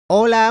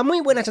Hola,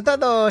 muy buenas a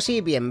todos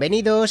y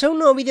bienvenidos a un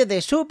nuevo vídeo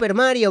de Super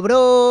Mario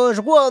Bros.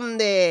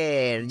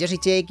 Wonder. Yo soy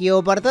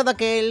Chequio, para todo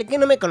aquel que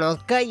no me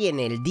conozca, y en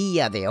el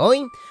día de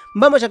hoy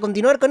vamos a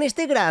continuar con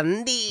este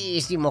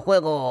grandísimo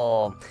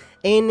juego.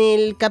 En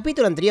el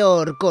capítulo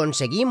anterior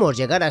conseguimos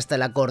llegar hasta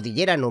la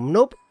Cordillera Nub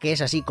Nub, que es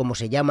así como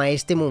se llama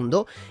este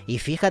mundo, y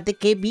fíjate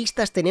qué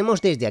vistas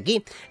tenemos desde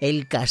aquí.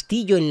 El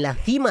castillo en la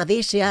cima de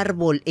ese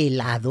árbol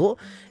helado.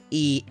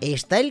 Y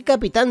está el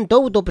Capitán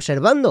Toad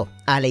observando.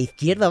 A la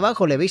izquierda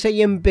abajo, ¿le veis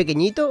ahí en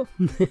pequeñito?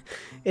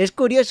 Es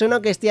curioso, ¿no?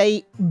 Que esté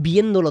ahí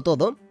viéndolo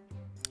todo.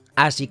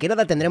 Así que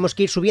nada, tendremos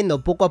que ir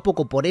subiendo poco a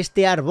poco por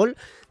este árbol,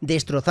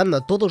 destrozando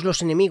a todos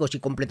los enemigos y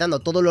completando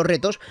todos los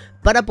retos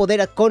para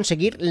poder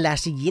conseguir la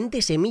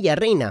siguiente semilla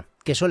reina,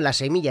 que son las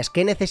semillas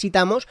que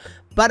necesitamos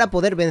para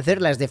poder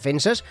vencer las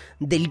defensas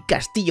del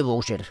Castillo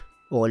Bowser.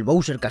 O el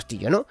Bowser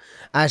Castillo, ¿no?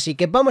 Así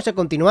que vamos a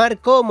continuar,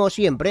 como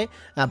siempre.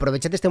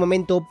 Aprovechad este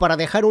momento para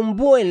dejar un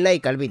buen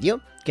like al vídeo,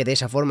 que de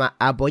esa forma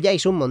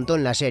apoyáis un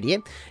montón la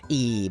serie.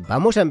 Y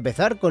vamos a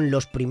empezar con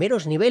los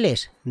primeros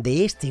niveles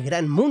de este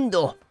gran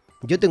mundo.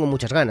 Yo tengo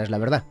muchas ganas, la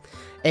verdad.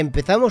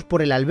 Empezamos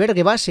por el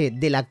albergue base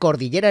de la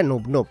Cordillera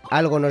Nub Nub.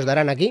 ¿Algo nos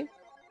darán aquí?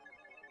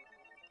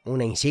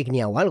 Una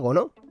insignia o algo,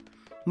 ¿no?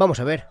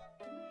 Vamos a ver.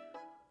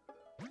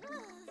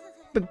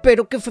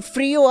 ¡Pero qué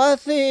frío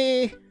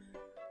hace!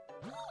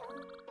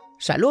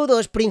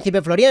 Saludos,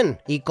 Príncipe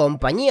Florian y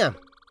compañía.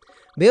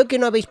 Veo que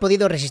no habéis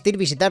podido resistir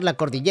visitar la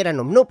Cordillera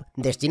Nub Nub,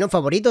 destino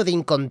favorito de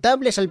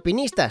incontables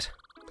alpinistas.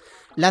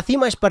 La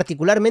cima es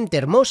particularmente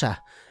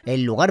hermosa,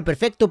 el lugar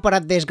perfecto para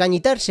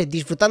desgañitarse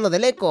disfrutando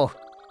del eco.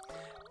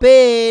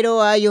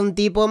 Pero hay un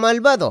tipo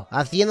malvado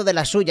haciendo de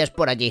las suyas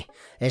por allí.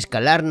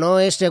 Escalar no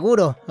es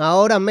seguro,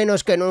 ahora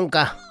menos que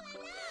nunca.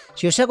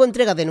 Si os hago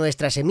entrega de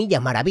nuestra semilla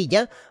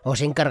maravilla,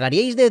 ¿os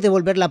encargaríais de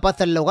devolver la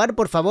paz al lugar,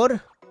 por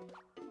favor?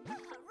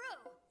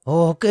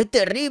 ¡Oh, qué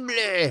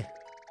terrible!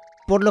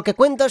 Por lo que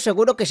cuento,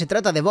 seguro que se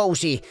trata de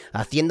Bowser,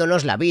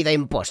 haciéndonos la vida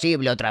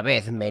imposible otra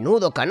vez,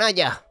 menudo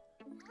canalla.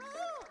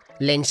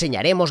 Le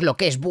enseñaremos lo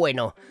que es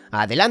bueno.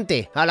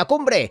 ¡Adelante, a la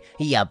cumbre!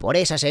 Y a por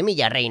esa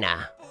semilla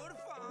reina.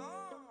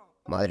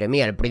 Madre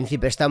mía, el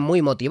príncipe está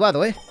muy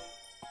motivado, ¿eh?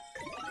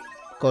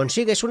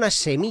 Consigues una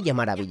semilla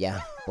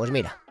maravilla. Pues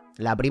mira,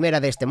 la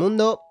primera de este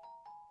mundo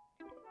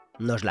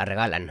nos la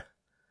regalan.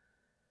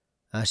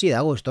 Así da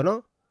gusto,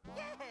 ¿no?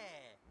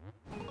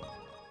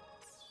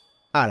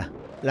 ¡Hala!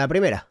 La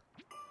primera.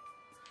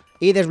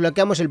 Y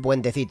desbloqueamos el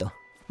puentecito.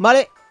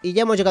 Vale, y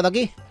ya hemos llegado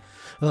aquí.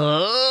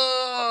 ¡Oh!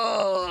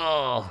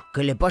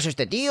 ¿Qué le pasa a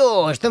este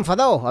tío? Está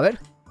enfadado, a ver.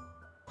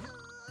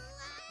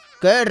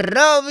 ¡Qué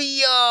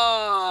rabia!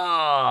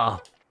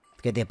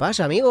 ¿Qué te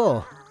pasa,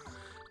 amigo?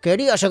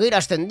 Quería seguir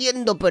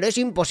ascendiendo, pero es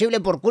imposible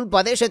por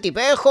culpa de ese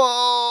tipejo.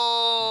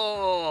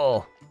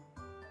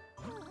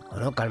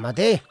 Bueno,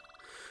 cálmate.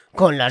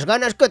 Con las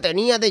ganas que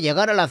tenía de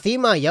llegar a la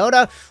cima y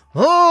ahora...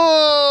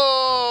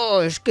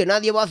 ¡Oh! Es que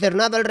nadie va a hacer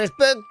nada al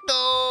respecto.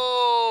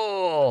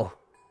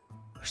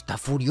 Está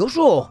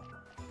furioso.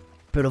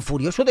 Pero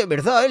furioso de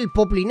verdad, el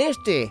poplin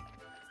este.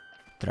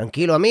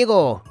 Tranquilo,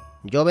 amigo.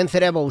 Yo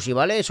venceré a Bowser,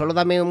 ¿vale? Solo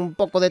dame un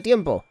poco de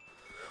tiempo.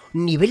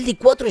 Nivel de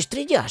 4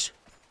 estrellas.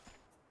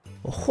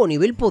 Ojo,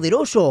 nivel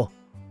poderoso.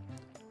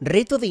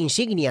 Reto de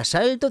insignia,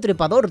 salto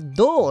trepador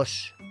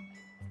 2.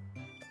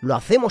 Lo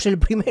hacemos el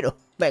primero.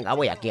 Venga,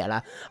 voy aquí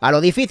a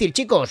lo difícil,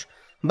 chicos.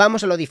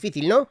 Vamos a lo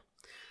difícil, ¿no?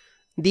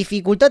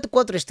 Dificultad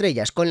 4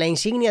 estrellas. Con la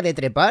insignia de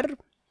trepar.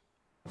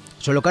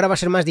 Solo que ahora va a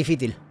ser más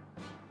difícil.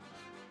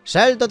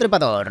 Salto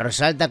trepador.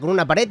 Salta con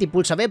una pared y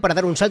pulsa B para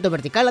dar un salto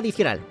vertical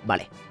adicional.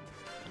 Vale.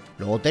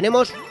 Luego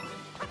tenemos...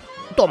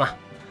 Toma.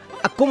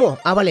 ¿Cómo?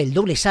 Ah, vale, el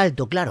doble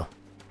salto, claro.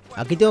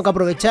 Aquí tengo que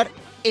aprovechar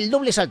el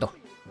doble salto.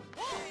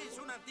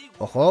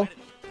 Ojo.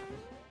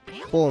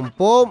 Pum,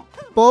 pum,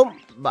 pum.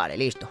 Vale,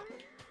 listo.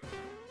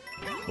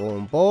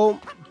 Pum, pum,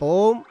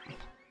 pum.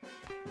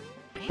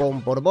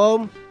 Pum, por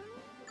pum.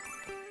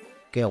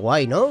 Qué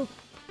guay, ¿no?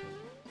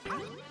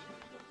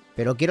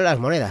 Pero quiero las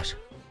monedas.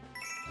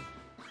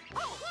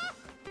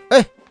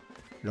 ¡Eh!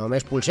 No me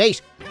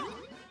expulséis.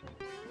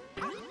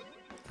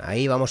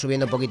 Ahí vamos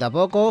subiendo poquito a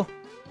poco.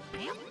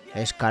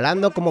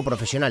 Escalando como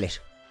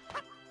profesionales.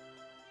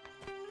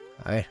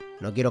 A ver,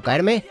 no quiero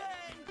caerme.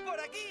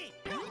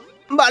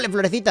 Vale,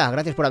 florecita,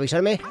 gracias por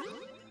avisarme.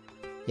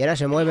 Y ahora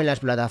se mueven las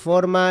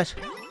plataformas.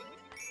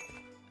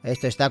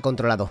 Esto está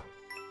controlado.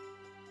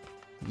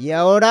 Y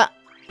ahora...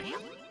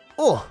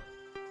 ¡Oh!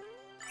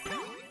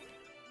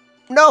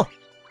 ¡No!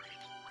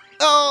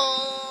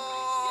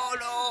 ¡Oh!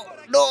 ¡No!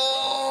 ¡No!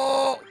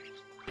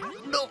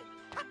 ¡No!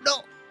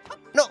 ¡No!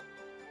 ¡No!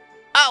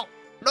 ¡Au!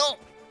 ¡No!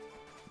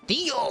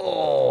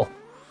 ¡Tío!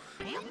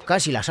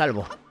 Casi la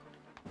salvo.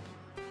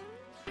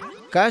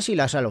 Casi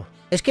la salvo.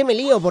 Es que me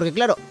lío porque,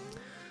 claro,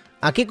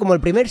 aquí como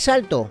el primer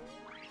salto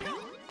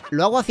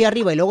lo hago hacia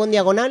arriba y luego en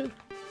diagonal,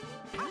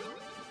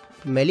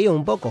 me lío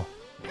un poco.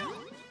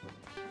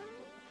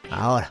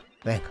 Ahora,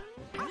 venga.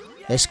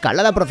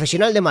 Escalada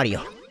profesional de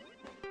Mario.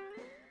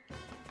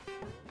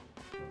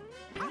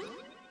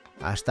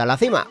 Hasta la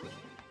cima.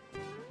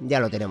 Ya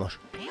lo tenemos.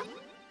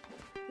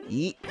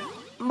 Y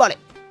Vale.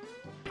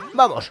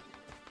 Vamos.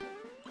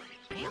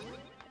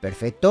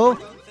 Perfecto.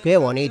 Qué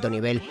bonito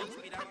nivel.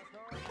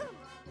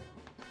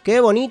 Qué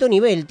bonito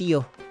nivel,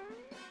 tío.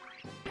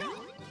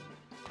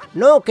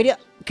 No, quería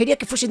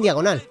que fuese en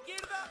diagonal.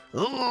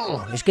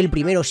 Es que el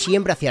primero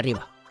siempre hacia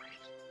arriba.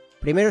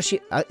 Primero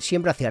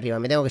siempre hacia arriba.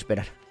 Me tengo que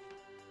esperar.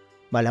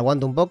 Vale,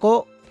 aguanto un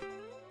poco.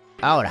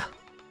 Ahora.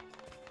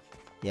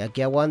 Y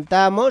aquí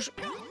aguantamos.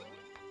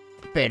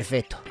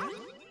 Perfecto.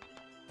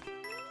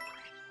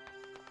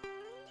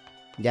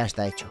 Ya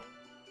está hecho.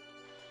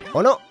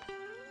 ¿O no?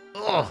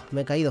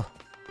 Me he caído.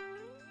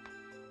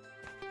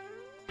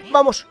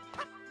 ¡Vamos!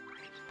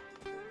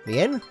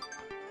 Bien.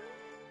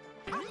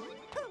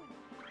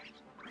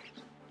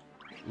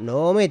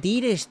 No me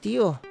tires,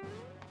 tío.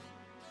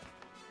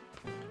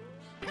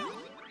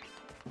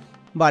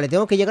 Vale,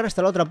 tengo que llegar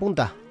hasta la otra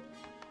punta.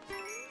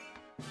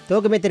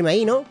 Tengo que meterme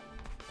ahí, ¿no?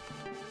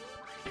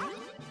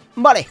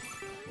 Vale,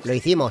 lo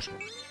hicimos.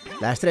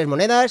 Las 3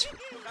 monedas.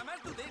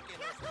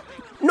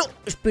 No,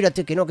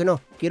 espérate, que no.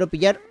 Quiero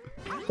pillar.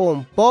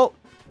 Pum, pum.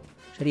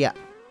 Sería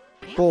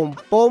pum,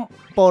 pum,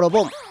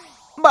 porobom.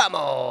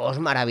 ¡Vamos!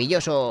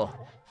 ¡Maravilloso!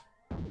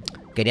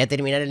 Quería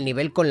terminar el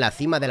nivel con la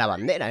cima de la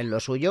bandera, en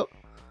lo suyo.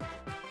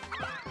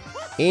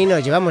 Y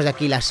nos llevamos de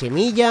aquí la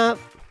semilla.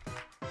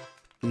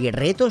 Y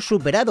reto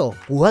superado.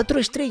 4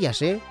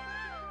 estrellas, ¿eh?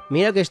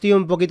 Mira que estoy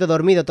un poquito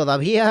dormido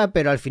todavía,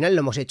 pero al final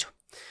lo hemos hecho.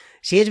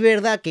 Si es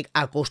verdad que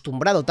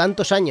acostumbrado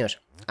tantos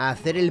años a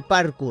hacer el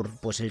parkour,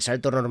 pues el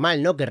salto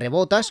normal, ¿no? Que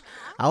rebotas.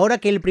 Ahora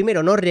que el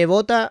primero no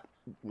rebota,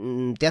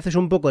 te haces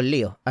un poco el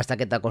lío, hasta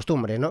que te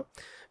acostumbres, ¿no?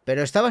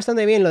 Pero está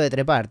bastante bien lo de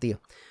trepar, tío.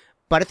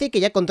 Parece que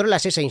ya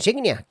controlas esa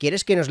insignia.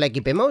 ¿Quieres que nos la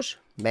equipemos?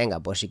 Venga,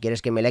 pues si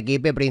quieres que me la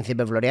equipe,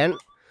 Príncipe Florian,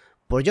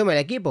 pues yo me la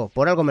equipo.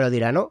 Por algo me lo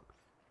dirá, ¿no?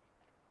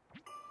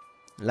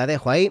 La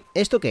dejo ahí.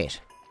 ¿Esto qué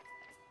es?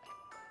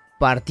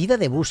 Partida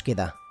de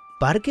búsqueda.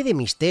 Parque de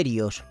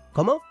misterios.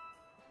 ¿Cómo?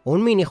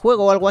 ¿Un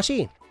minijuego o algo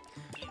así?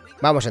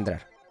 Vamos a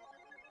entrar.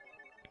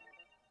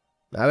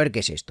 A ver qué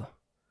es esto.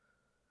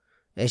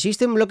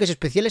 Existen bloques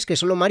especiales que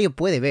solo Mario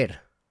puede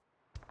ver.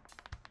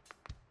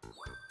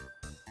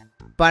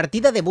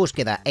 Partida de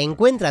búsqueda.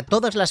 Encuentra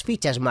todas las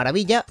fichas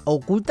maravilla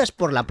ocultas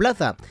por la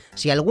plaza.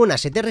 Si alguna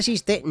se te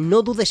resiste,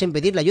 no dudes en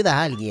pedirle ayuda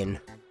a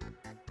alguien.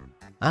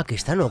 Ah, que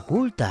están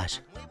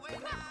ocultas.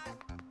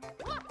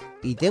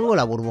 Y tengo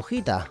la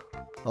burbujita.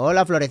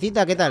 Hola,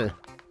 Florecita, ¿qué tal?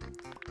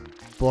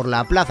 Por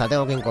la plaza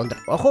tengo que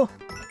encontrar... ¡Ojo!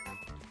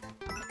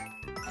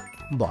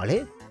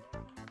 Vale.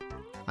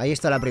 Ahí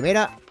está la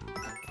primera.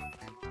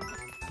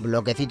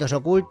 Bloquecitos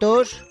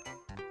ocultos.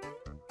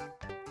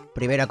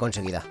 Primera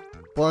conseguida.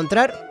 ¿Puedo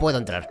entrar? Puedo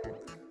entrar.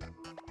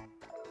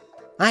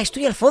 ¡Ah,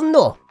 estoy al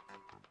fondo!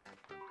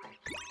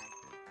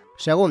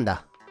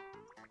 Segunda.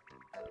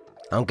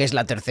 Aunque es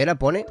la tercera,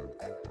 pone.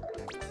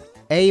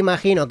 E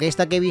imagino que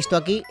esta que he visto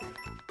aquí...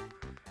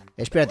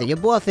 Espérate, yo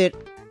puedo hacer...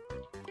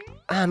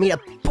 Ah,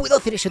 mira, puedo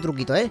hacer ese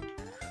truquito, ¿eh?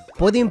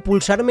 Puedo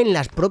impulsarme en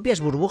las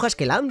propias burbujas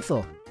que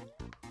lanzo.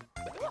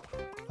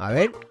 A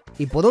ver,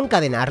 ¿y puedo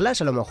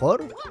encadenarlas a lo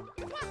mejor?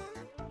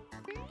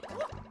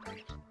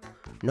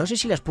 No sé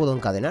si las puedo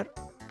encadenar.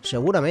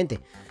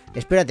 Seguramente.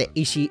 Espérate,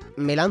 ¿y si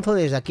me lanzo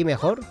desde aquí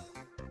mejor?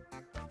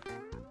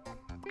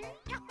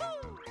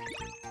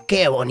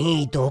 ¡Qué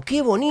bonito!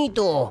 ¡Qué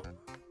bonito!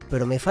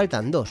 Pero me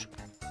faltan 2.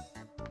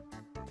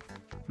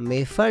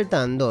 Me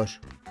faltan 2.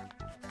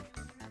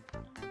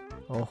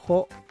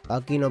 Ojo,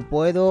 aquí no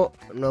puedo.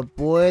 No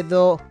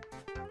puedo.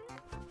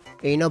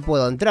 Y no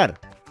puedo entrar.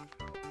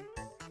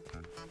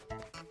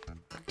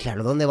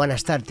 Claro, ¿dónde van a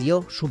estar,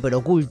 tío? Súper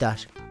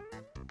ocultas.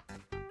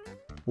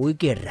 Uy,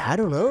 qué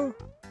raro, ¿no?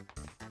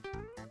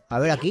 A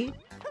ver aquí.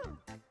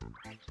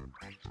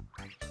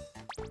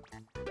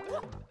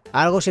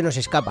 Algo se nos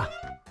escapa.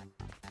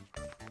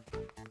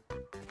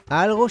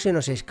 Algo se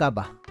nos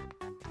escapa.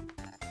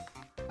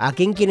 ¿A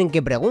quién quieren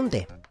que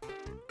pregunte?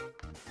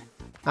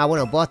 Ah,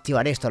 bueno, puedo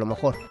activar esto a lo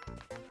mejor.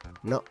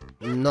 No,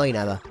 no hay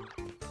nada.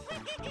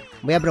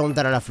 Voy a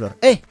preguntar a la flor.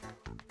 ¡Eh!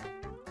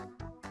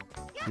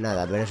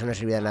 Nada, pero eso no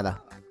sirve de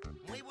nada.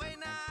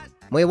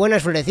 Muy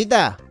buenas,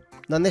 Florecita.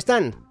 ¿Dónde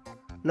están?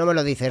 No me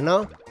lo dices,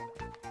 ¿no?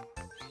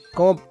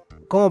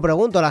 ¿Cómo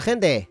pregunto a la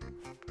gente?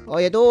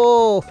 Oye,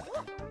 tú.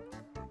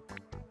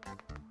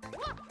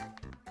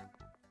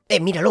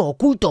 Míralo,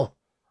 oculto.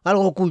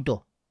 Algo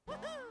oculto.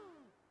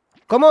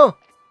 ¿Cómo?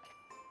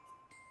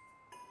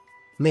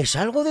 Me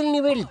salgo del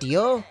nivel,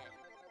 tío.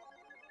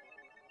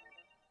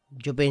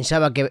 Yo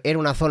pensaba que era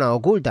una zona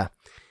oculta.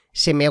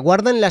 ¿Se me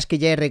guardan las que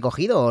ya he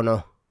recogido o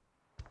no?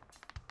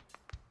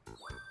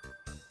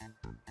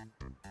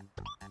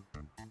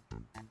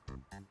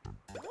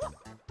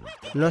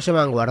 No se me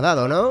han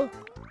guardado, ¿no?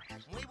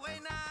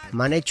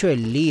 Me han hecho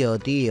el lío,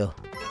 tío.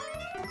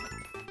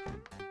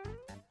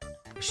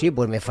 Sí,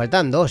 pues me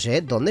faltan 2,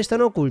 ¿eh? ¿Dónde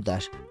están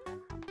ocultas?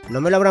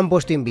 No me lo habrán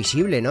puesto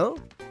invisible, ¿no?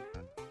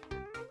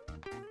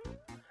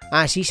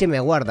 Ah, sí se me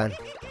guardan.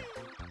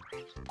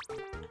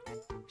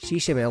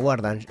 Sí se me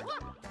guardan.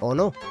 ¿O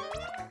no?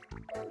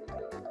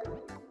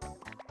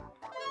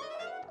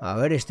 A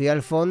ver, estoy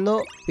al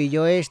fondo.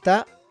 Pillo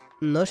esta.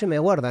 No se me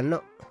guardan,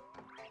 ¿no?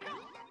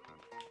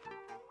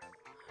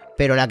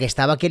 Pero la que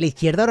estaba aquí a la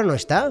izquierda ahora no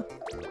está.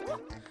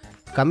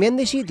 Cambian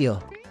de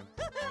sitio.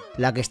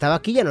 La que estaba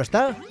aquí ya no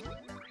está.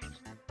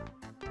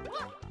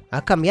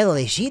 Ha cambiado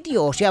de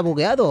sitio o se ha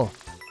bugueado.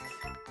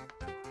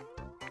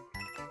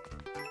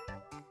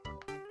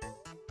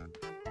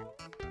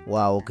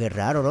 Wow, qué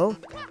raro, ¿no?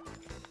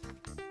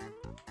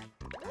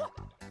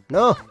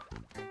 ¡No!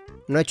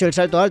 No he hecho el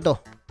salto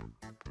alto.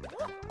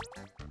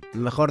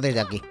 Mejor desde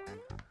aquí.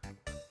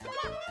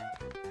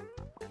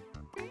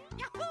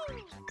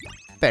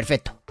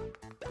 Perfecto.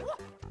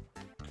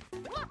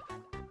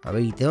 A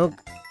ver, tengo...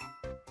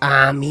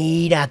 ¡Ah,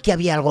 mira! Aquí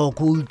había algo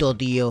oculto,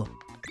 tío.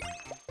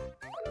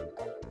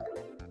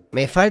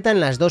 Me faltan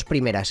las dos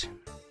primeras.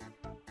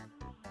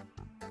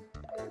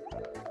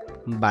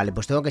 Vale,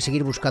 pues tengo que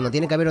seguir buscando.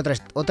 Tiene que haber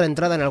otra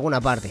entrada en alguna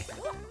parte.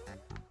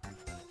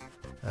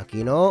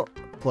 Aquí no.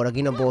 Por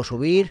aquí no puedo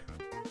subir.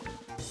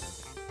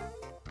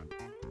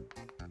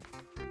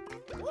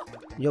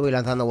 Yo voy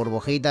lanzando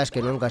burbujitas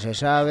que nunca se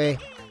sabe.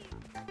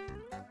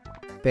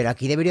 Pero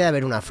aquí debería de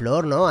haber una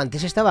flor, ¿no?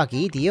 Antes estaba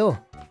aquí,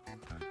 tío.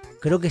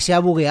 Creo que se ha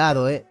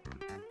bugueado, ¿eh?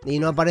 Y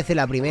no aparece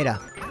la primera.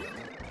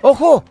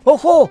 ¡Ojo!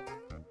 ¡Ojo!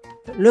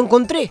 ¡Lo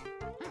encontré!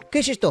 ¿Qué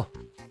es esto?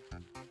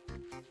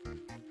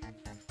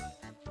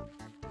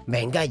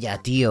 Venga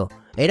ya, tío.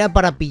 Era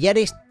para pillar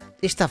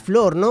esta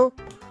flor, ¿no?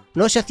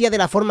 No se hacía de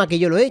la forma que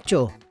yo lo he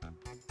hecho.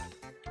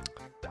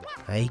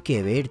 Hay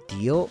que ver,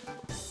 tío.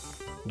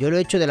 Yo lo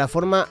he hecho de la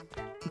forma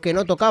que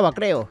no tocaba,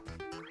 creo.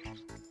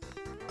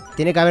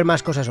 Tiene que haber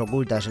más cosas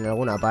ocultas en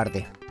alguna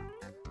parte.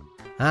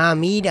 Ah,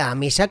 mira,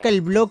 me saca el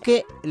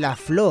bloque la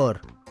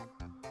flor.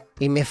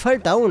 Y me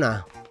falta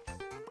una.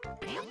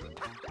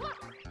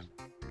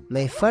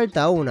 Me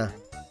falta una.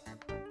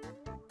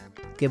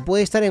 Que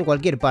puede estar en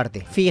cualquier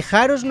parte.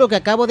 Fijaros lo que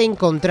acabo de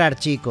encontrar,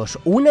 chicos.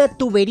 Una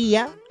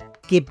tubería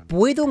que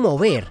puedo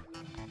mover.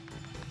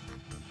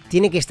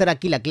 Tiene que estar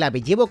aquí la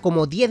clave. Llevo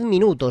como 10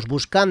 minutos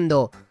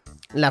buscando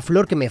la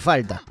flor que me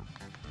falta.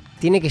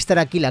 Tiene que estar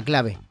aquí la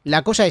clave.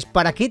 La cosa es,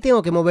 ¿para qué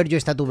tengo que mover yo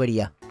esta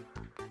tubería?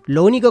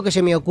 Lo único que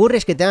se me ocurre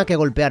es que tenga que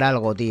golpear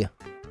algo, tío.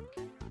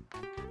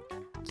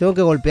 Tengo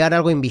que golpear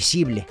algo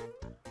invisible.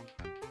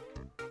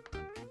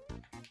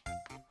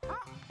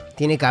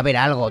 Tiene que haber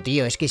algo,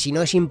 tío. Es que si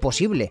no es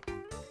imposible.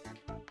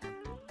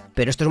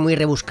 Pero esto es muy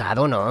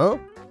rebuscado, ¿no?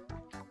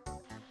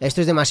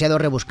 Esto es demasiado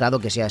rebuscado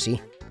que sea así.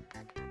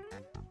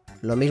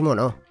 Lo mismo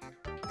no.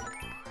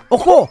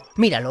 ¡Ojo!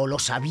 Míralo, lo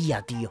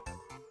sabía, tío.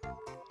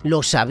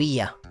 Lo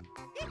sabía.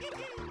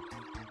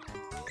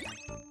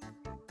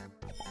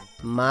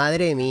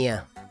 Madre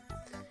mía.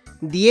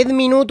 10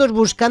 minutos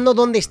buscando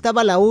dónde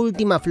estaba la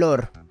última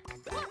flor.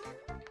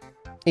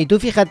 Y tú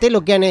fíjate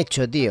lo que han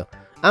hecho, tío.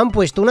 Han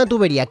puesto una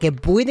tubería que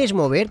puedes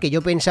mover, que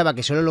yo pensaba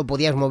que solo lo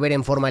podías mover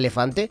en forma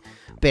elefante,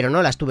 pero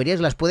no, las tuberías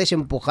las puedes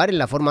empujar en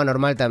la forma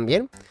normal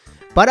también,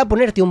 para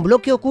ponerte un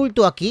bloque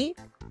oculto aquí,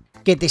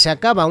 que te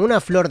sacaba una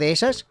flor de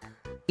esas,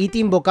 y te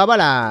invocaba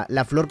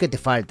la flor que te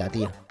falta,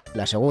 tío.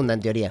 La segunda,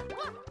 en teoría.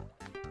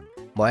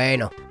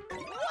 Bueno,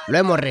 lo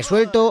hemos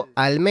resuelto,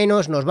 al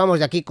menos nos vamos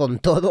de aquí con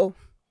todo,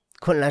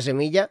 con la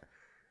semilla.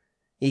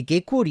 Y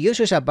qué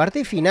curioso esa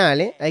parte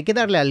final, ¿eh? Hay que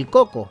darle al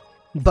coco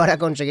para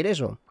conseguir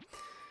eso.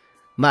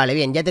 Vale,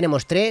 bien, ya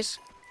tenemos 3.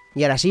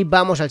 Y ahora sí,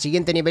 vamos al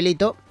siguiente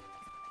nivelito,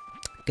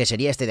 que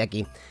sería este de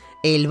aquí.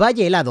 El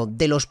Valle Helado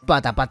de los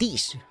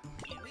Patapatís.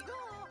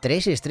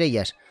 3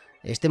 estrellas.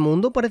 Este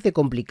mundo parece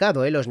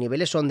complicado, ¿eh? Los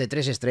niveles son de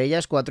 3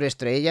 estrellas, 4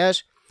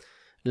 estrellas.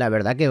 La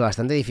verdad que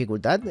bastante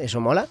dificultad, eso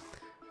mola.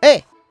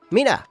 ¡Eh!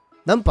 ¡Mira!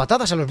 Dan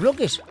patadas a los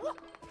bloques.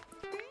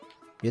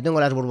 Yo tengo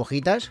las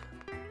burbujitas.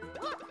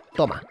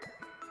 Toma.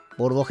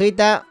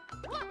 Burbujita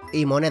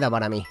y moneda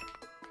para mí.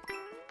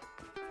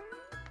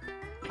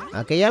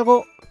 ¿Aquí hay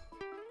algo?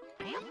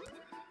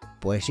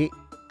 Pues sí.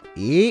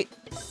 Y...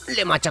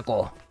 le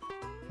machacó.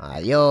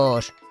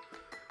 Adiós.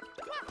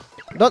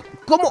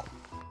 ¿Cómo?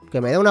 ¿Que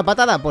me da una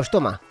patada? Pues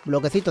toma,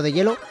 bloquecito de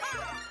hielo.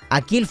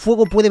 Aquí el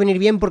fuego puede venir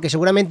bien porque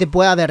seguramente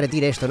pueda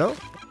derretir esto, ¿no?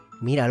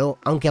 Míralo,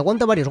 aunque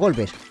aguanta varios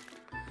golpes.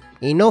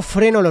 Y no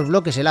freno los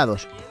bloques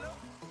helados.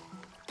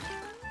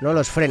 No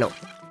los freno.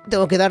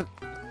 Tengo que dar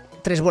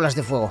 3 bolas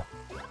de fuego.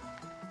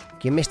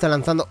 ¿Quién me está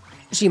lanzando?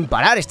 ¡Sin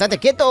parar! ¡Estate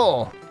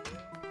quieto!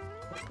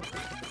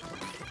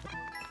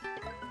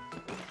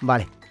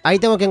 Vale, ahí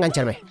tengo que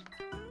engancharme.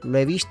 Lo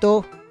he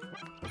visto.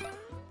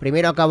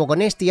 Primero acabo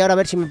con este y ahora a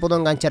ver si me puedo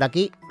enganchar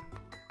aquí.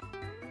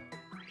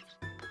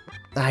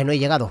 Ay, no he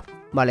llegado.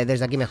 Vale,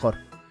 desde aquí mejor.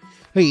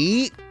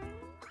 Y...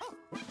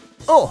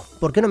 ¡oh!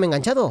 ¿Por qué no me he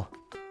enganchado?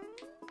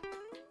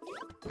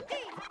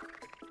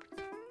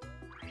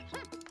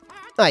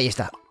 Ahí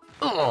está.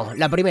 ¡Oh!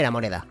 La primera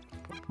moneda.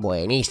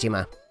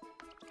 Buenísima.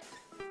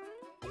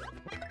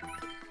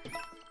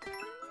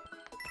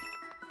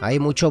 Hay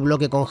mucho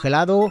bloque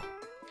congelado.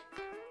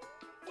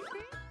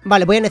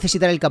 Vale, voy a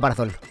necesitar el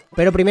caparazón.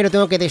 Pero primero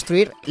tengo que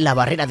destruir la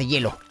barrera de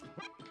hielo.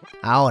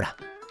 Ahora.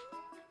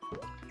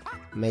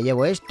 Me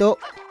llevo esto.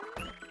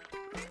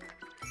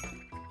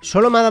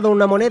 Solo me ha dado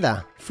una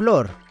moneda.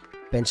 Flor.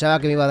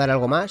 Pensaba que me iba a dar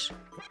algo más.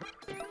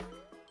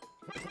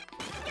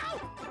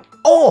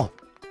 ¡Oh!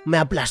 ¡Me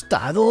ha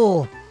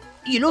aplastado!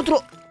 Y el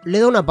otro le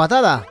da una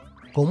patada.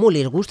 ¿Cómo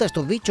les gusta a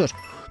estos bichos?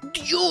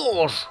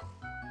 ¡Dios!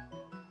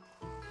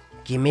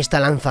 ¿Quién me está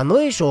lanzando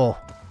eso?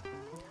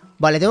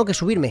 Vale, tengo que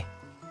subirme.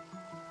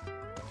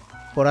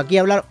 Por aquí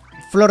hablar...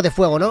 Flor de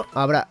fuego, ¿no?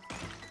 Habrá...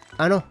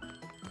 Ah, no.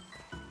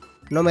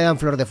 No me dan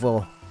flor de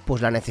fuego.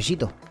 Pues la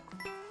necesito.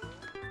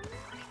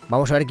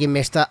 Vamos a ver quién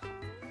me está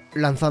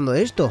lanzando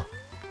esto.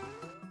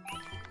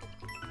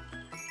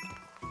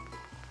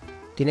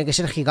 Tiene que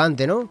ser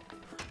gigante, ¿no?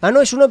 Ah,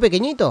 no, es uno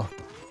pequeñito.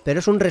 Pero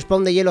es un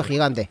respawn de hielo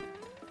gigante.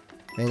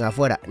 Venga,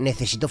 fuera.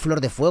 Necesito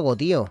flor de fuego,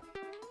 tío.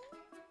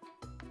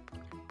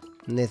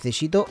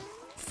 Necesito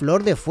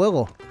flor de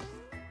fuego.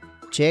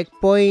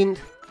 Checkpoint.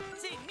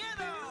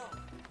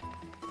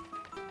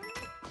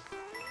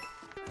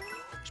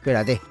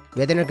 Espérate.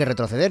 Voy a tener que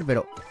retroceder,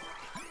 pero...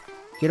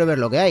 quiero ver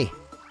lo que hay.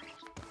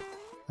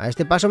 A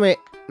este paso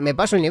me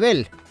paso el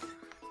nivel.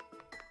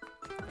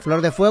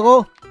 Flor de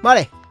fuego.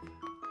 Vale.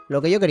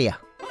 Lo que yo quería.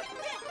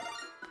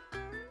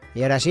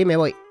 Y ahora sí me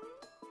voy.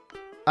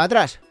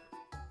 Atrás.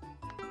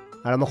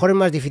 A lo mejor es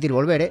más difícil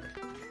volver, ¿eh?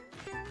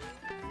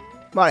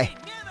 Vale.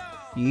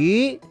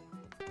 Y...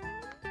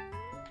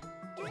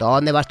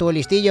 ¿dónde vas tú,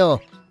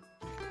 listillo?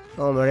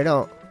 Hombre,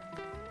 no.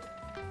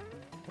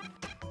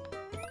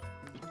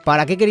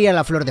 ¿Para qué quería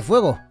la flor de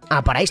fuego?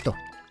 Ah, para esto.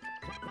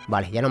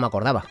 Vale, ya no me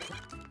acordaba.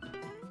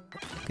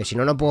 Que si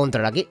no, no puedo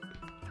entrar aquí.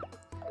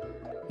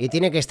 Y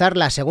tiene que estar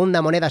la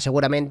segunda moneda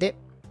seguramente.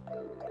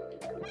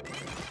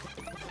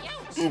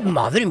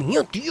 ¡Madre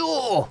mía,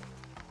 tío!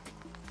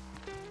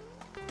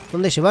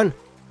 ¿Dónde se van?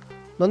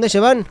 ¿Dónde se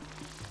van?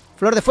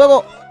 ¡Flor de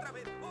fuego!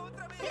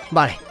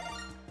 Vale.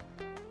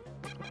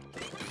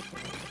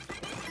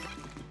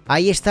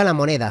 Ahí está la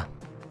moneda.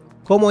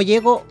 ¿Cómo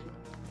llego?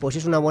 Pues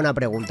es una buena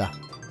pregunta.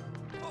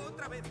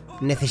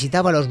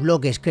 Necesitaba los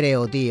bloques,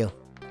 creo, tío.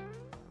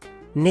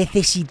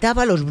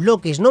 Necesitaba los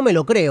bloques, no me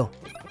lo creo.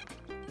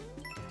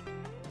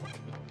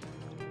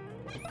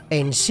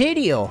 ¿En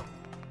serio?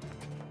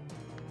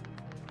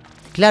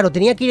 Claro,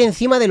 tenía que ir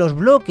encima de los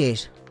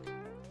bloques.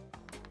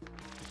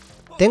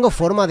 ¿Tengo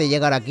forma de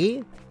llegar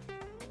aquí?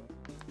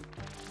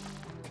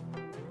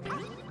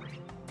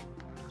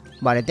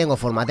 Vale, tengo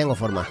forma, tengo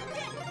forma.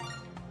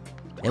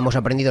 Hemos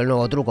aprendido el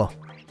nuevo truco.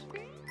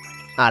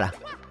 ¡Hala!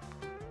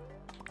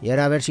 Y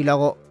ahora a ver si lo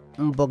hago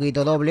un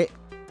poquito doble.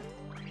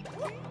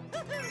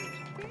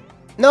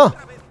 ¡No!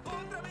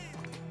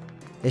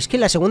 Es que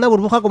la segunda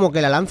burbuja como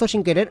que la lanzo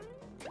sin querer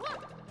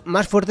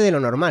más fuerte de lo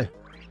normal.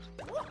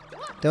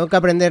 Tengo que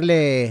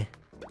aprenderle...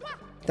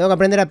 tengo que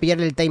aprender a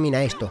pillarle el timing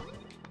a esto.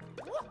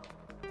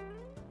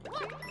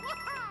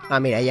 Ah,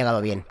 mira, he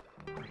llegado bien.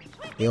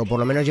 Digo, por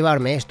lo menos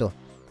llevarme esto.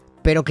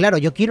 Pero claro,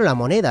 yo quiero la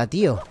moneda,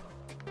 tío.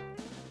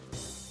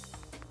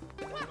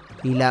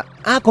 Y la...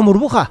 ¡ah, con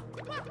burbuja!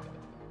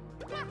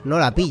 No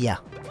la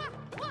pilla.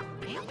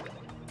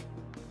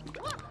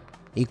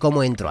 ¿Y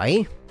cómo entro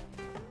ahí?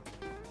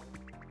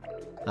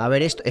 A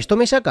ver, ¿esto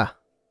me saca?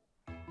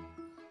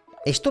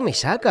 ¡Esto me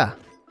saca!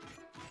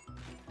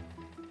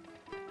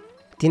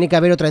 Tiene que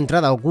haber otra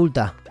entrada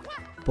oculta.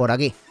 Por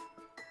aquí.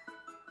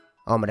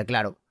 Hombre,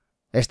 claro.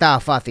 Está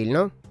fácil,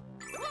 ¿no?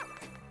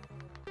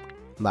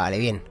 Vale,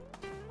 bien.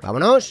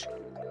 Vámonos.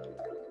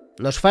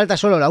 Nos falta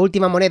solo la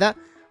última moneda.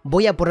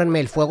 Voy a ponerme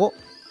el fuego,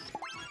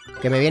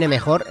 que me viene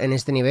mejor en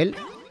este nivel.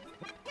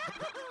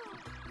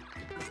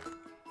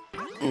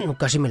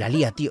 Casi me la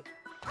lía, tío.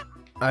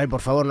 A ver,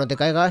 por favor, no te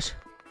caigas.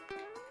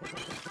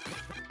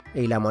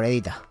 Y la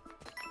monedita.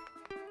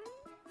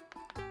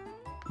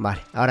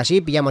 Vale, ahora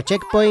sí, pillamos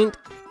checkpoint.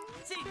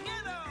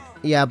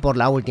 Y a por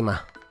la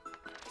última.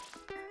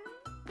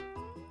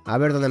 A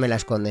ver dónde me la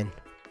esconden.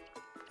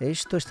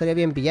 Esto estaría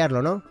bien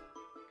pillarlo, ¿no?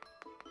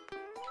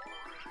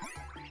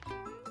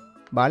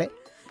 Vale.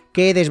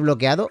 ¿Qué he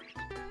desbloqueado?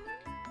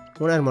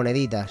 Unas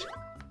moneditas.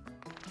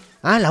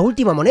 ¡Ah, la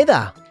última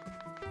moneda!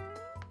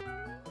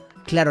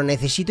 Claro,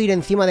 necesito ir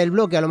encima del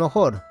bloque a lo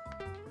mejor.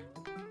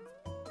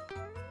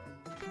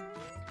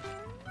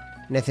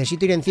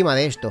 Necesito ir encima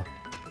de esto.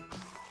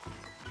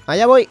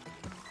 ¡Allá voy!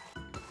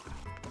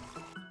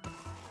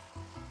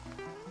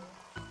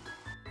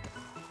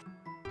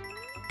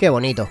 ¡Qué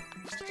bonito!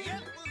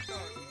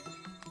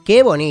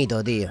 ¡Qué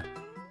bonito, tío!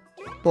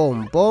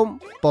 ¡Pum, pum,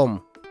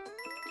 pum!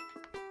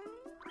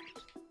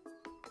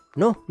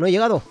 No, no he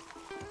llegado.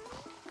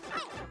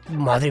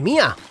 ¡Madre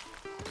mía!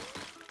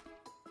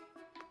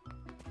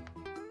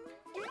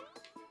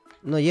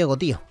 No llego,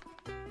 tío.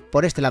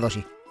 Por este lado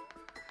sí.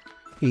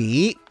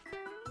 Y...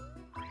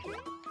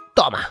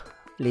 toma,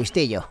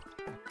 listillo.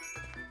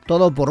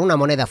 Todo por una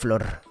moneda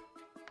flor.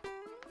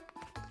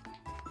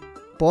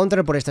 ¿Puedo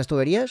entrar por estas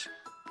tuberías?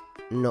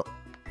 No.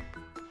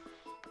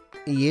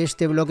 Y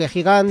este bloque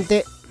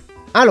gigante...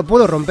 ah, lo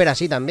puedo romper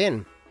así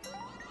también.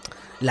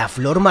 La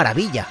Flor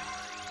Maravilla.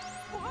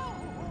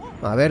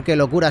 A ver qué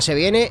locura se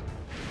viene.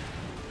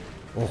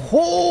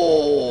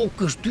 ¡Ojo!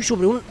 Que estoy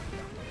sobre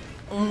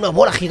una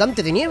bola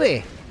gigante de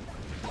nieve.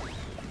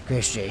 ¿Qué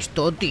es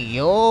esto,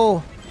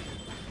 tío?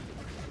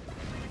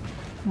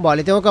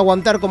 Vale, tengo que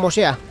aguantar como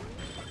sea.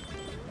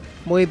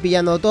 Voy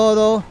pillando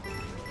todo.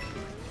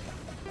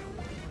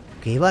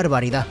 ¡Qué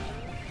barbaridad!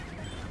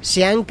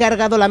 Se han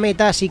cargado la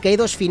meta, así que hay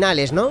dos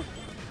finales, ¿no?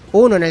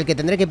 Uno en el que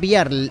tendré que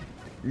pillar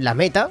la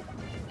meta.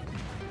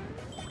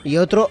 Y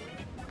otro,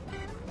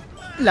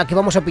 la que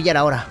vamos a pillar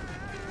ahora.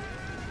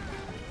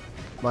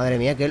 Madre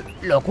mía, qué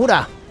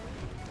locura.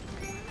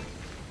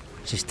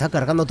 Se está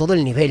cargando todo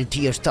el nivel,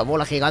 tío, esta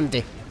bola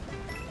gigante.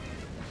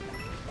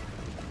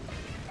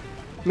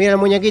 Mira el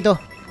muñequito.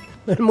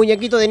 El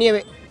muñequito de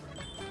nieve.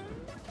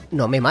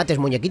 No me mates,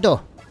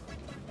 muñequito.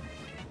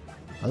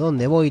 ¿A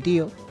dónde voy,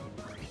 tío?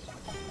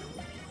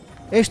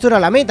 Esto era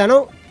la meta,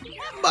 ¿no?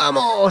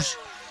 ¡Vamos!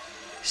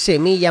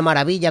 Semilla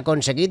maravilla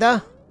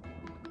conseguida.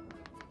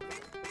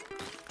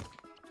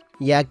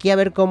 Y aquí a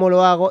ver cómo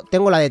lo hago.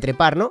 Tengo la de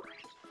trepar, ¿no?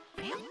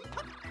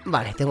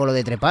 Vale, tengo lo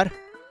de trepar.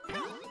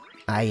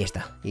 Ahí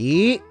está.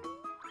 Y...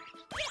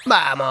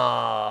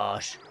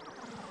 ¡vamos!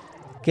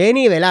 ¡Qué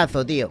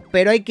nivelazo, tío!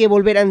 Pero hay que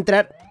volver a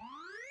entrar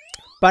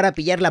para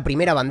pillar la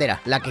primera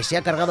bandera, la que se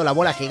ha cargado la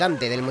bola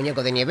gigante del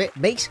muñeco de nieve.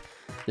 ¿Veis?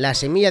 La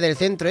semilla del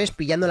centro es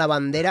pillando la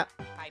bandera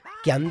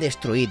que han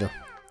destruido.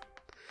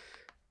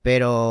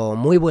 Pero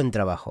muy buen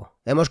trabajo.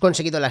 Hemos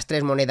conseguido las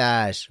 3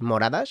 monedas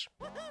moradas.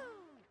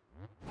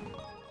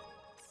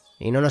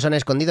 Y no nos han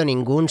escondido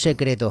ningún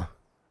secreto.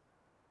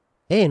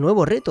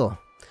 Nuevo reto.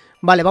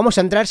 Vale, vamos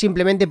a entrar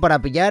simplemente para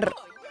pillar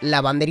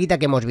la banderita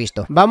que hemos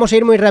visto. Vamos a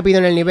ir muy rápido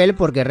en el nivel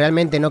porque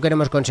realmente no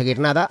queremos conseguir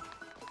nada.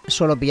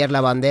 Solo pillar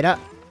la bandera.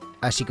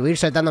 Así que voy a ir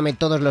saltándome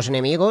todos los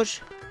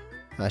enemigos.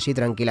 Así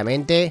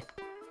tranquilamente.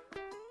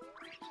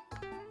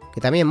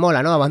 Que también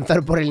mola, ¿no?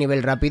 Avanzar por el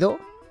nivel rápido.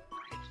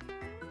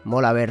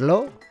 Mola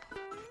verlo.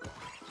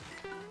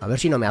 A ver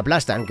si no me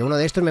aplastan, que uno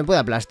de estos me puede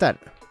aplastar.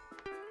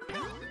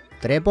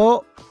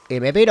 Trepo y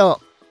me piro.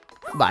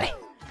 Vale.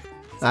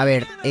 A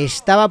ver,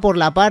 estaba por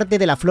la parte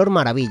de la Flor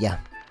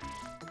Maravilla.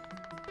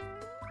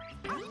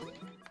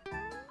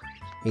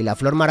 Y la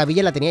Flor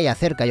Maravilla la tenía ya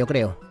cerca, yo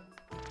creo.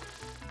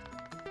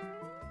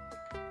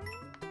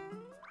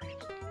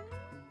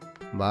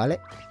 Vale.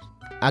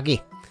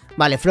 Aquí.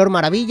 Vale, Flor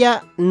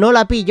Maravilla. No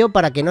la pillo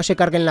para que no se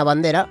carguen la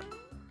bandera.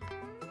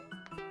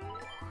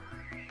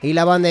 Y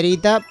la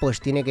banderita,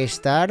 pues tiene que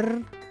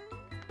estar...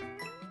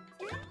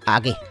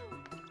 aquí.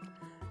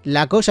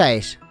 La cosa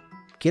es...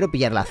 quiero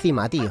pillar la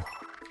cima, tío.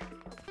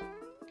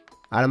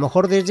 A lo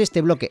mejor desde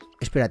este bloque...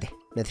 espérate,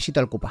 necesito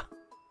al Koopa.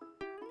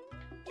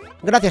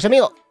 Gracias,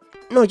 amigo.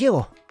 No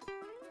llego.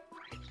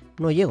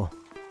 No llego.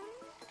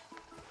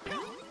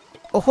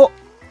 ¡Ojo!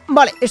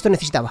 Vale, esto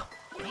necesitaba.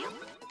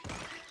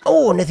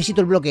 ¡Oh!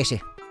 Necesito el bloque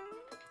ese.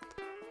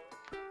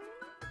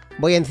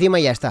 Voy encima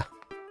y ya está.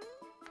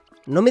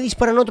 ¿No me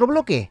disparan otro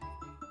bloque?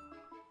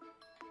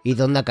 ¿Y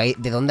dónde ha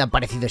caído? ¿De dónde ha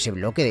aparecido ese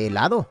bloque de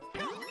lado?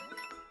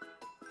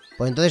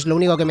 Pues entonces lo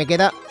único que me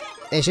queda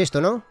es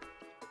esto, ¿no?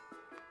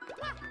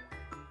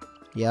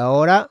 Y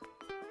ahora...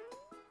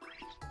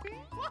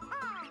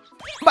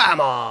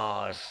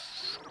 ¡vamos!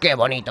 ¡Qué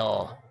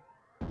bonito!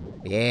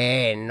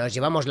 Bien, nos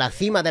llevamos la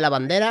cima de la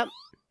bandera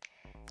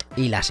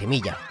y la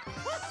semilla.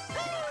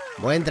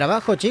 Buen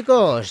trabajo,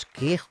 chicos.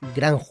 Qué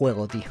gran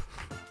juego, tío.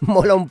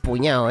 Mola un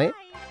puñado, ¿eh?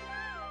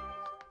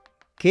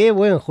 Qué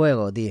buen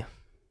juego, tío.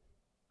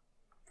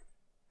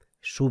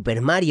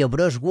 Super Mario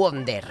Bros.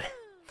 Wonder.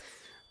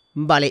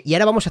 Vale, y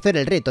ahora vamos a hacer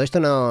el reto. Esto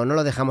no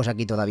lo dejamos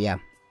aquí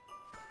todavía.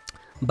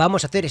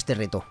 Vamos a hacer este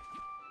reto.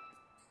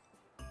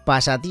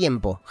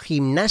 Pasatiempo.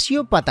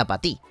 Gimnasio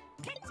patapatí.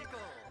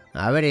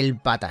 A ver el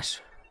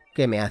patas.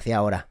 ¿Qué me hace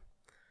ahora?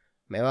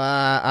 Me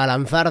va a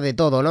lanzar de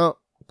todo, ¿no?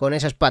 Con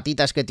esas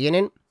patitas que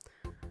tienen.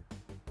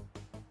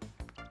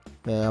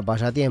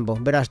 Pasatiempo.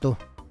 Verás tú.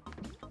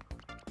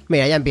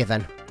 Mira, ya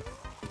empiezan.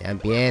 Ya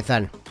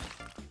empiezan.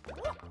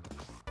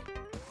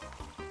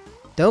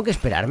 ¿Tengo que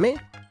esperarme?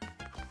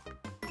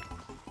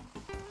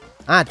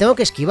 Ah, tengo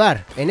que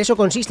esquivar. En eso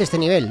consiste este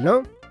nivel,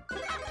 ¿no?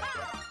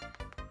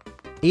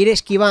 Ir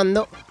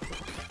esquivando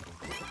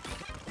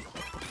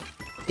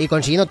y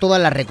consiguiendo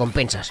todas las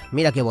recompensas.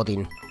 Mira qué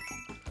botín.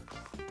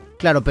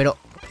 Claro, pero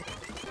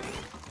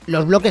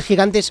los bloques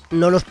gigantes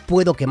no los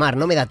puedo quemar.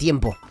 No me da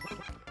tiempo.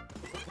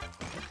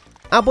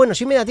 Ah, bueno,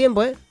 sí me da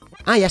tiempo, ¿eh?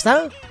 Ah, ¿ya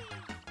está?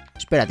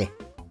 Espérate.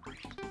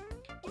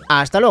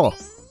 Hasta luego.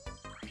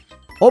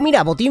 Oh,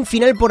 mira, botín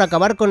final por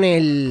acabar con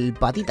el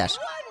patitas.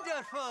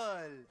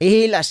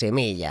 Y la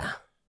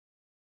semilla.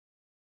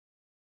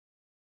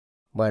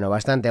 Bueno,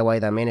 bastante guay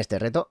también este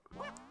reto.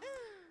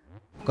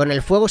 Con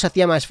el fuego se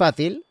hacía más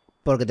fácil,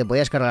 porque te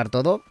podías cargar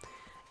todo.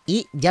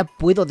 Y ya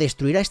puedo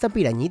destruir a esta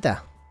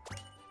pirañita.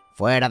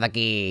 ¡Fuera de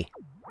aquí!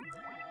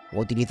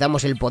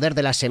 Utilizamos el poder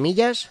de las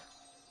semillas.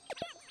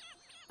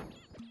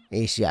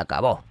 Y se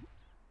acabó.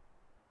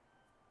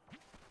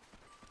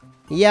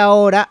 Y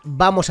ahora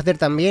vamos a hacer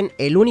también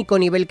el único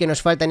nivel que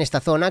nos falta en esta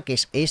zona, que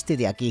es este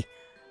de aquí.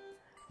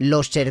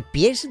 Los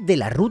serpiés de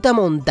la ruta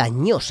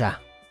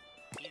montañosa.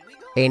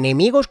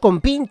 Enemigos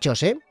con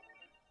pinchos, ¿eh?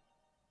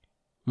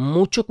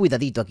 Mucho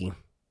cuidadito aquí.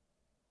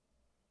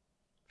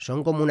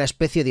 Son como una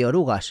especie de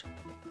orugas.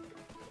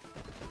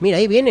 Mira,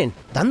 ahí vienen,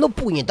 dando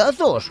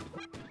puñetazos.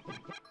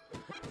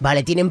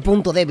 Vale, tienen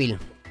punto débil.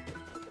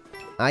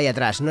 Ahí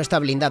atrás, no está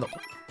blindado.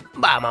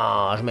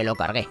 ¡Vamos! Me lo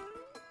cargué.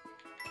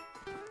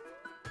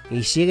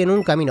 Y sigue en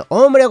un camino.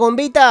 ¡Hombre,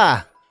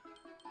 Gumbita!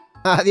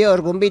 ¡Adiós,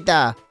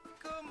 Gumbita!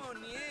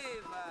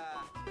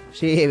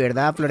 Sí,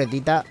 ¿verdad,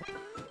 Floretita?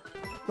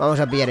 Vamos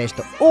a pillar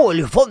esto. ¡Oh,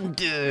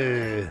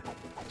 elefante!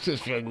 ¡Sí,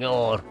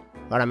 señor!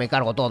 Ahora me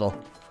cargo todo.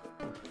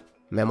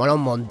 Me mola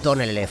un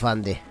montón el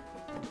elefante.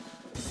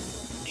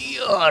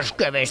 ¡Dios,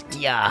 qué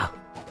bestia!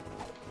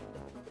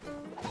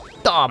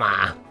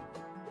 ¡Toma!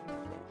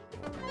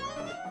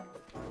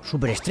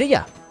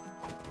 ¡Superestrella!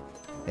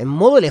 En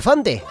modo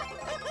elefante.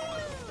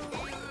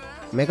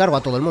 Me cargo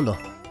a todo el mundo.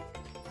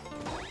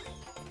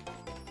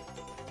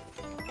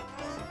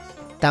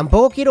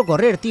 Tampoco quiero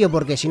correr, tío,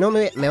 porque si no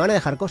me van a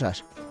dejar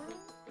cosas.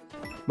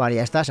 Vale,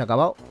 ya está, se ha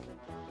acabado.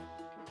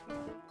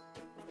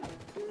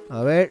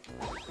 A ver...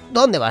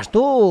 ¿Dónde vas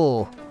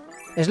tú?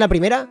 ¿Es la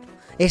primera?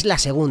 Es la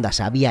segunda,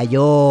 sabía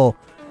yo.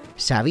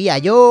 ¡Sabía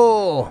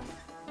yo!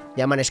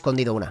 Ya me han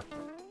escondido una.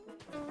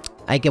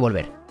 Hay que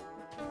volver.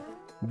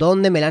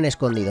 ¿Dónde me la han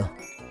escondido?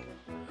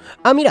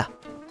 ¡Ah, mira!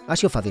 Ha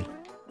sido fácil.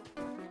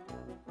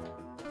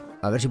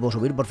 A ver si puedo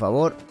subir, por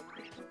favor.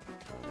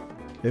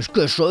 ¡Es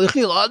que soy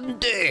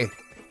gigante!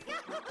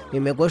 Y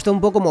me cuesta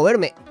un poco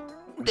moverme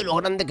de lo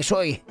grande que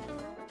soy.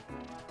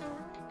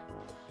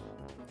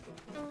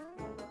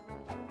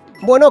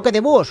 Bueno, que de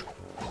búhos.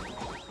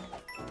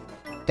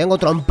 Tengo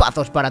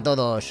trompazos para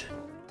todos.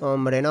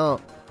 Hombre, no.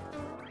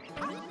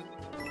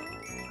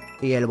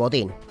 Y el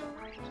botín.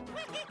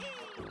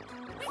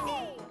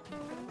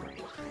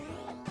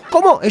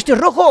 ¿Cómo? ¡Este es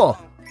rojo!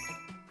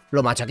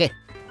 Lo machaqué.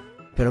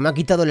 Pero me ha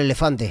quitado el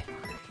elefante.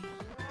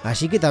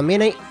 Así que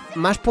también hay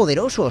más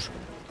poderosos.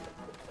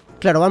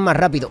 Claro, van más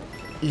rápido.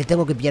 Le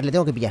tengo que pillar, le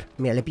tengo que pillar.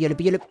 Mira, le pillo, le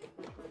pillo, le...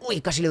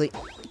 Uy, casi le doy.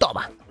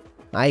 Toma.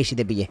 Ahí sí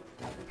te pillé.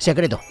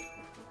 Secreto.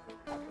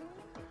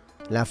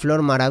 La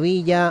Flor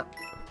Maravilla.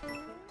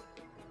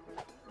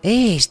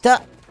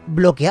 Está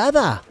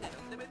bloqueada.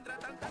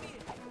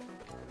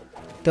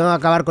 Tengo que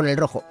acabar con el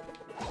rojo.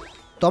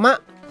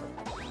 Toma.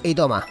 Y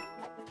toma.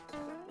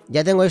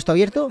 ¿Ya tengo esto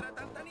abierto?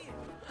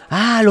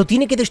 ¡Ah! Lo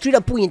tiene que destruir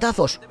a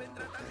puñetazos.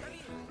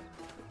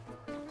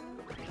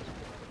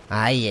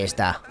 Ahí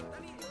está.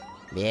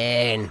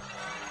 Bien.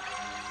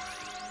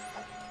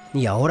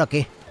 ¿Y ahora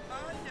qué?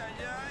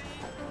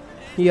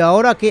 ¿Y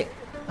ahora qué?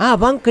 ¡Ah!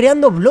 Van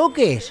creando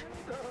bloques.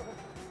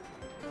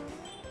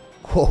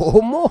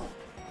 ¿Cómo?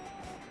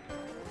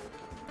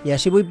 Y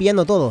así voy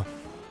pillando todo.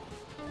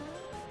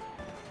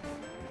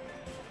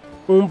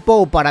 Un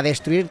POW para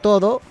destruir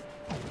todo.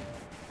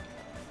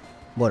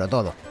 Bueno,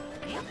 todo.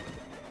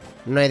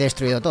 No he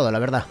destruido todo, la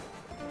verdad.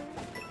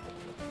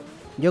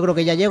 Yo creo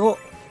que ya llego.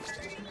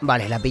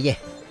 Vale, la pillé.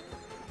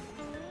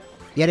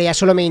 Y ahora ya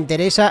solo me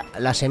interesa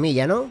la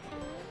semilla, ¿no?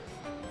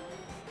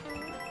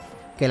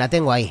 Que la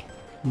tengo ahí.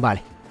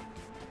 Vale.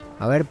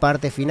 A ver,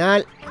 parte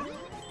final.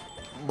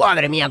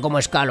 ¡Madre mía, cómo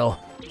escalo!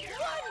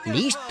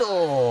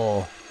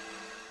 ¡Listo!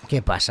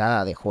 ¡Qué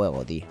pasada de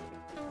juego, tío!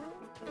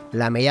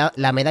 La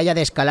medalla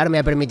de escalar me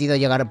ha permitido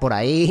llegar por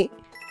ahí.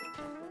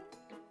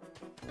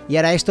 Y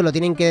ahora esto lo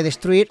tienen que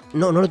destruir.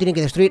 No, no lo tienen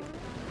que destruir.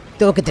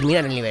 Tengo que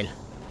terminar el nivel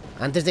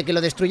antes de que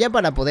lo destruya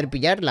para poder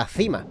pillar la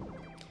cima.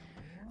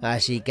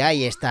 Así que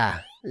ahí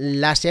está.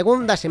 La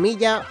segunda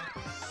semilla.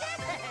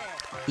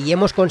 Y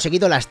hemos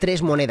conseguido las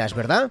 3 monedas,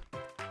 ¿verdad?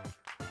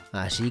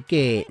 Así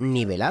que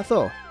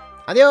nivelazo.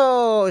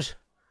 ¡Adiós!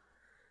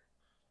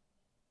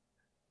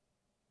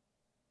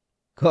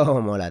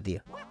 Cómo mola,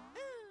 tío.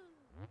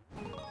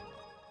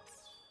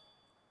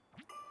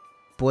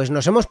 Pues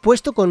nos hemos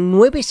puesto con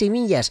 9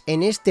 semillas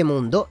en este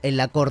mundo, en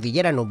la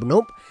Cordillera Nub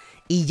Nub,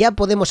 y ya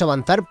podemos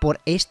avanzar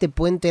por este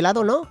puente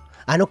helado, ¿no?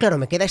 Ah, no, claro,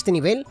 me queda este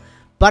nivel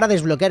para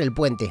desbloquear el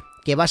puente,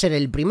 que va a ser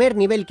el primer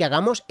nivel que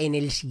hagamos en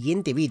el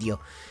siguiente vídeo.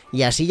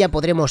 Y así ya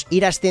podremos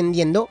ir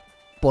ascendiendo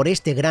por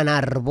este gran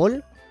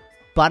árbol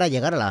para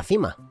llegar a la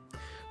cima.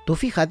 Tú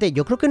fíjate,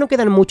 yo creo que no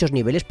quedan muchos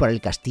niveles para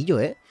el castillo,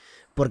 ¿eh?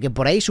 Porque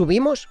por ahí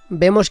subimos,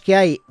 vemos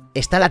que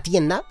está la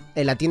tienda.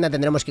 En la tienda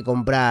tendremos que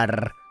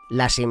comprar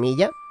la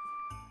semilla.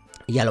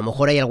 Y a lo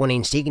mejor hay alguna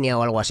insignia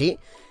o algo así.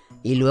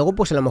 Y luego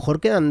pues a lo mejor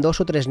quedan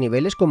 2 o 3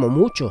 niveles como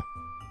mucho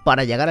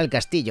para llegar al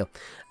castillo.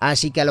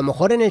 Así que a lo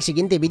mejor en el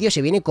siguiente vídeo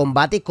se viene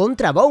combate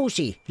contra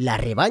Bowsy. La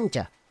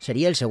revancha.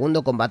 Sería el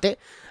segundo combate.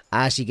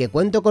 Así que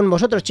cuento con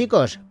vosotros,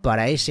 chicos,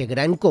 para ese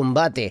gran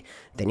combate.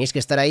 Tenéis que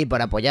estar ahí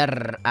para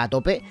apoyar a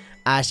tope.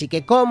 Así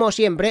que, como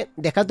siempre,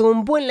 dejad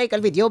un buen like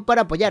al vídeo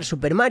para apoyar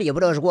Super Mario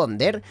Bros.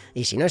 Wonder.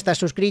 Y si no estás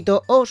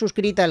suscrito o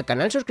suscrita al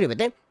canal,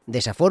 suscríbete. De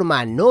esa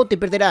forma no te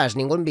perderás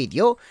ningún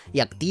vídeo.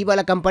 Y activa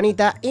la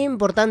campanita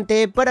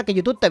importante para que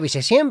YouTube te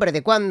avise siempre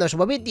de cuando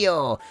subo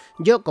vídeo.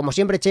 Yo, como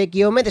siempre,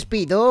 Chequio, me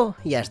despido.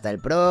 Y hasta el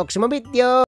próximo vídeo.